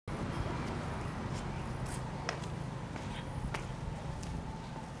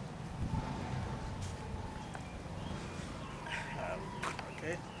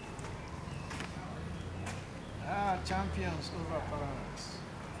Champions over Parallax.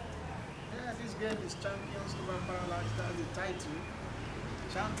 Yeah, this game is Champions over Parallax. That's the title.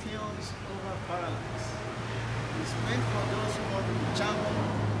 Champions over Parallax. It's meant for those who want to be champion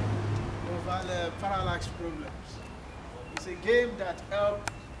over the Parallax problems. It's a game that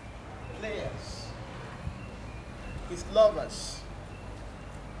helps players, its lovers,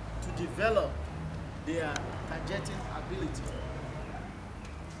 to develop their targeting ability.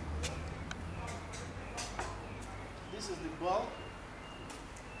 This is the ball,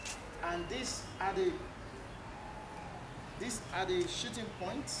 and these are the shooting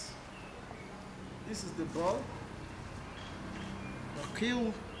points. This is the ball, the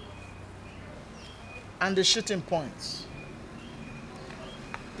cue, and the shooting points.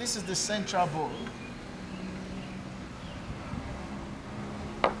 This is the central ball.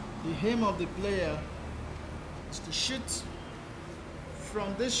 The aim of the player is to shoot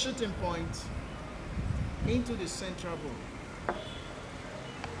from this shooting point into the central ball.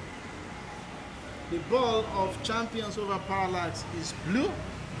 The ball of Champions over Parallax is blue.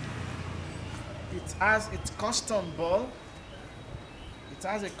 It has its custom ball. It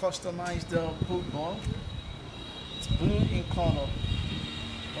has a customized pool ball. It's blue in color,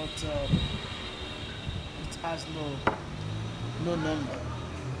 but it has no number.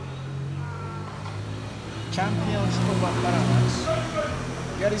 Champions over Parallax.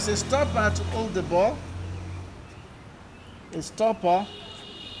 There is a stopper to hold the ball. A stopper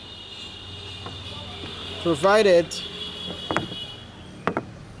provided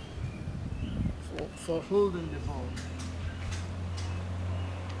for holding the ball.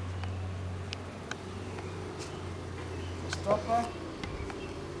 The stopper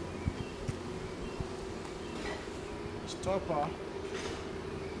is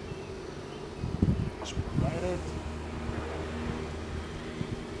provided.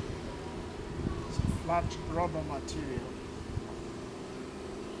 It's a flat rubber material.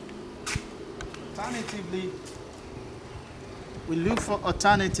 Alternatively, we look for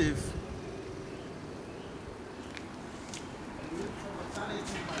alternative.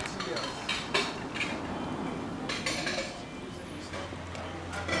 Materials.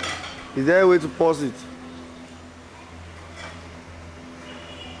 Is there a way to pause it?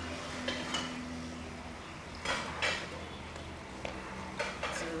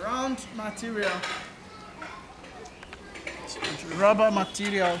 It's a round material. It's rubber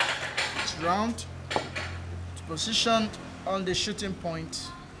material. It's round. It's positioned on the shooting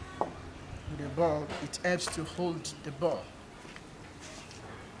point with the ball. It helps to hold the ball.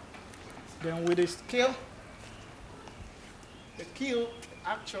 Then with the skill, the kill,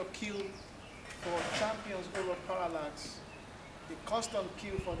 actual kill for Champions over Parallax, the custom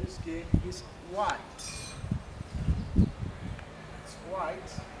kill for this game is white. It's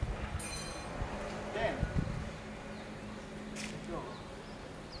white. Then go.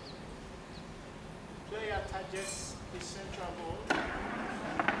 Player targets the central ball.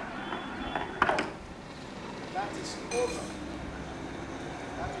 That is over.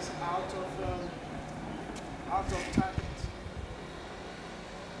 That is out of target.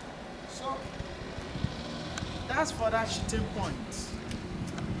 So that's for that shooting point.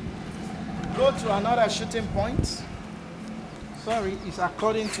 Go to another shooting point. Sorry, it's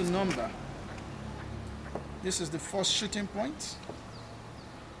according to number. This is the first shooting point.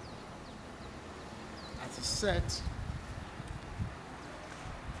 As a set.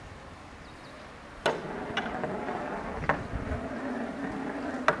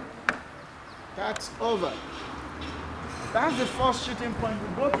 That's over. That's the first shooting point.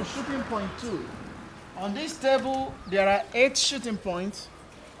 We go to shooting point 2. On this table, there are 8 shooting points,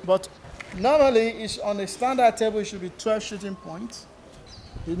 but normally it's on a standard table, it should be 12 shooting points.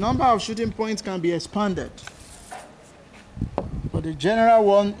 The number of shooting points can be expanded, but the general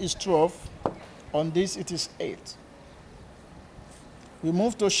one is 12. On this, it is 8. We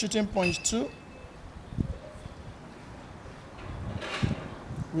move to shooting point 2.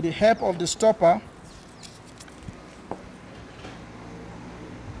 With the help of the stopper,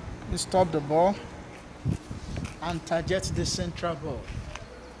 we stop the ball and target the central ball.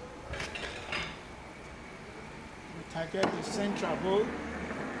 We target the central ball.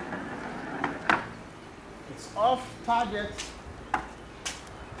 It's off target.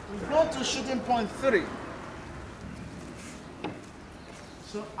 We go to shooting point 3.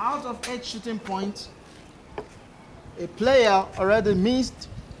 So out of 8 shooting points, a player already missed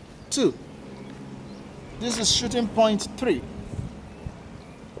 2. This is shooting point 3.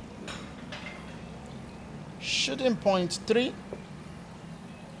 Shooting point 3.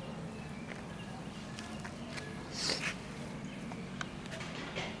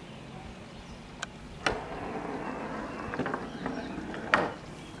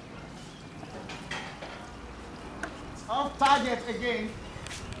 target again.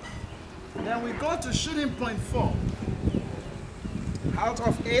 Then we go to shooting point 4. Out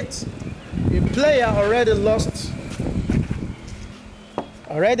of 8, a player already lost.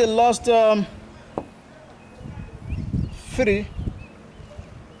 Already lost 3.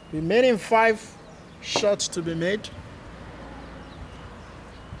 Remaining 5 shots to be made.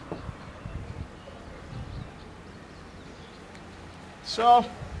 So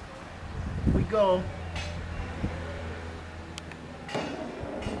we go.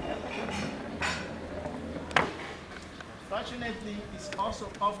 Fortunately, it's also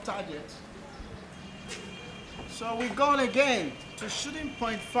off target. So we go again to shooting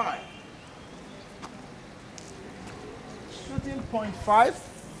point 5. Shooting point 5.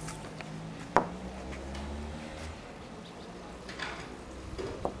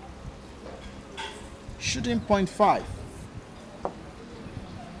 Shooting point 5.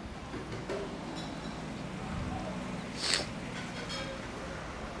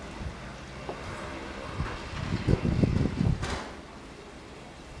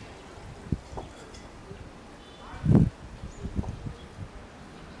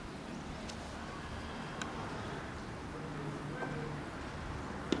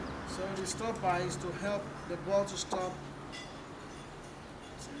 So the stopper is to help the ball to stop.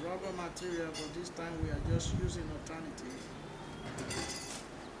 It's a rubber material, but this time we are just using alternative.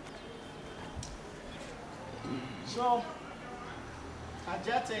 So,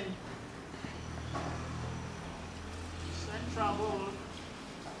 adjusting central hole.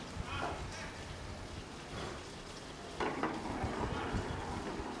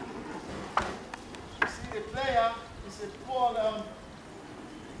 See, the player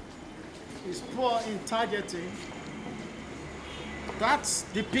is poor in targeting. That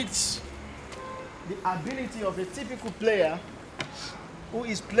depicts the ability of a typical player who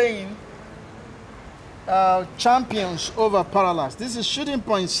is playing champions over Parallax. This is shooting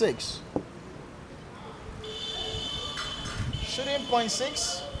point 6. Shooting point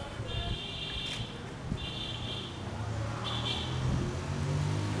 6.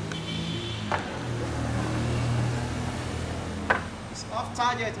 It's off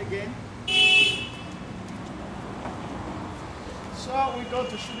target again. So we go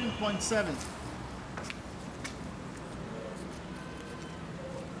to shooting point 7.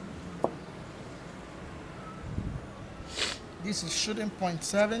 This is shooting point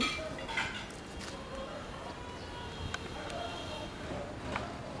 7.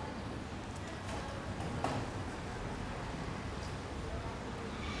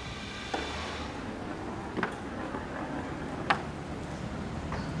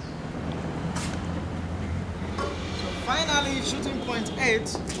 Finally, shooting point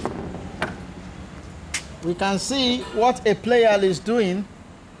 8, we can see what a player is doing.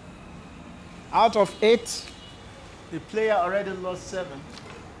 Out of 8, the player already lost 7.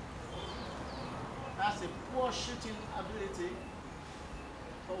 That's a poor shooting ability.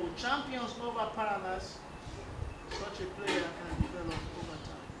 But with champions over Parallax, such a player can develop over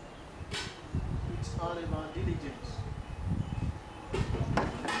time. It's all about diligence.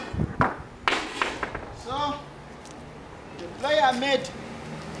 So, the player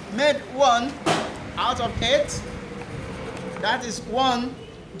made 1 out of 8. That is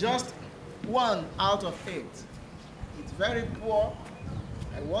just 1 out of 8. It's very poor.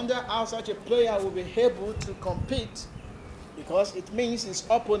 I wonder how such a player will be able to compete, because it means his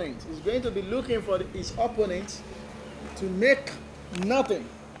opponent is going to be looking for his opponent to make nothing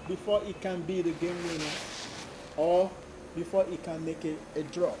before he can be the game winner or before he can make a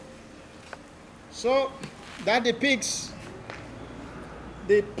draw. So that depicts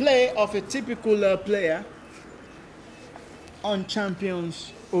the play of a typical player on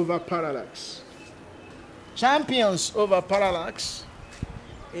champions over Parallax. Champions over Parallax,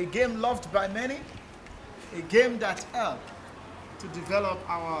 a game loved by many, a game that helped to develop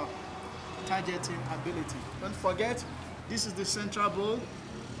our targeting ability. Don't forget, this is the central ball.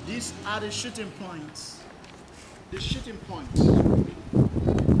 These are the shooting points. The shooting points.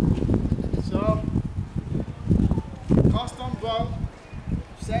 So, custom ball,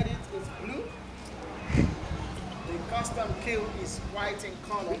 said it is blue. The custom cue is white in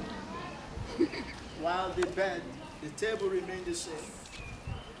color, while the bed, the table remain the same.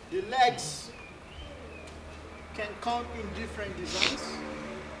 The legs can come in different designs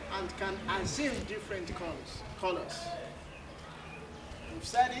and can assume different colors. We've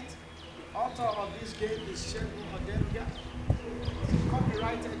said it, the author of this game is Shegun Odeluga. It's a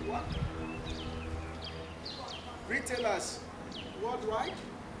copyrighted work. Retailers worldwide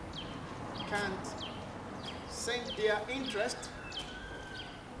can send their interest.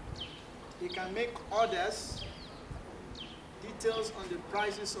 They can make orders Details on the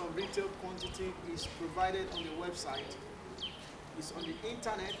prices of retail quantity is provided on the website. It's on the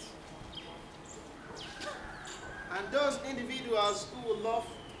internet. And those individuals who would love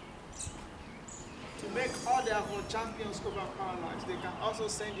to make order for champions over Parallax, they can also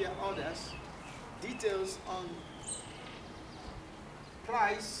send their orders. Details on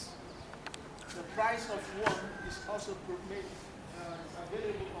price, the price of one is also made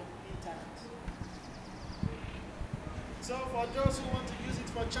available on the internet. So for those who want to use it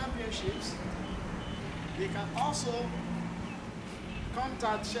for championships, they can also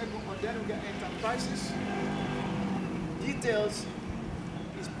contact Shegun Odenuga Enterprises. Details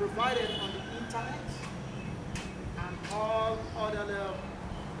is provided on the internet and all other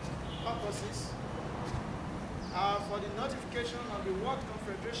purposes. For the notification of the World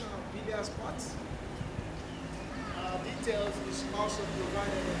Confederation of Billiard Sports, details is also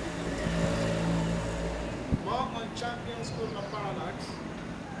provided on the internet. More on Champions over Parallax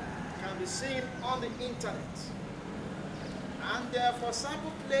can be seen on the internet. And for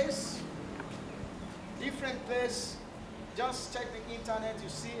sample plays, different plays, just check the internet, you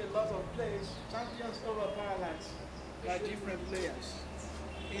see a lot of plays, Champions over Parallax by different players.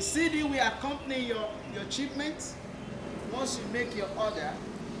 A CD will accompany your shipment once you make your order,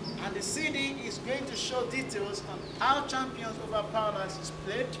 and the CD is going to show details on how Champions over Parallax is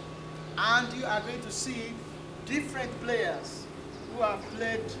played, and you are going to see different players who have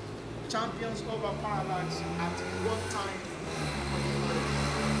played Champions over Parallax at one time or the other.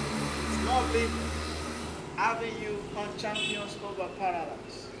 It's lovely having you on Champions over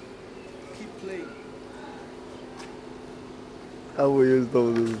Parallax. Keep playing. How will you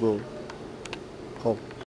stop this song? Come.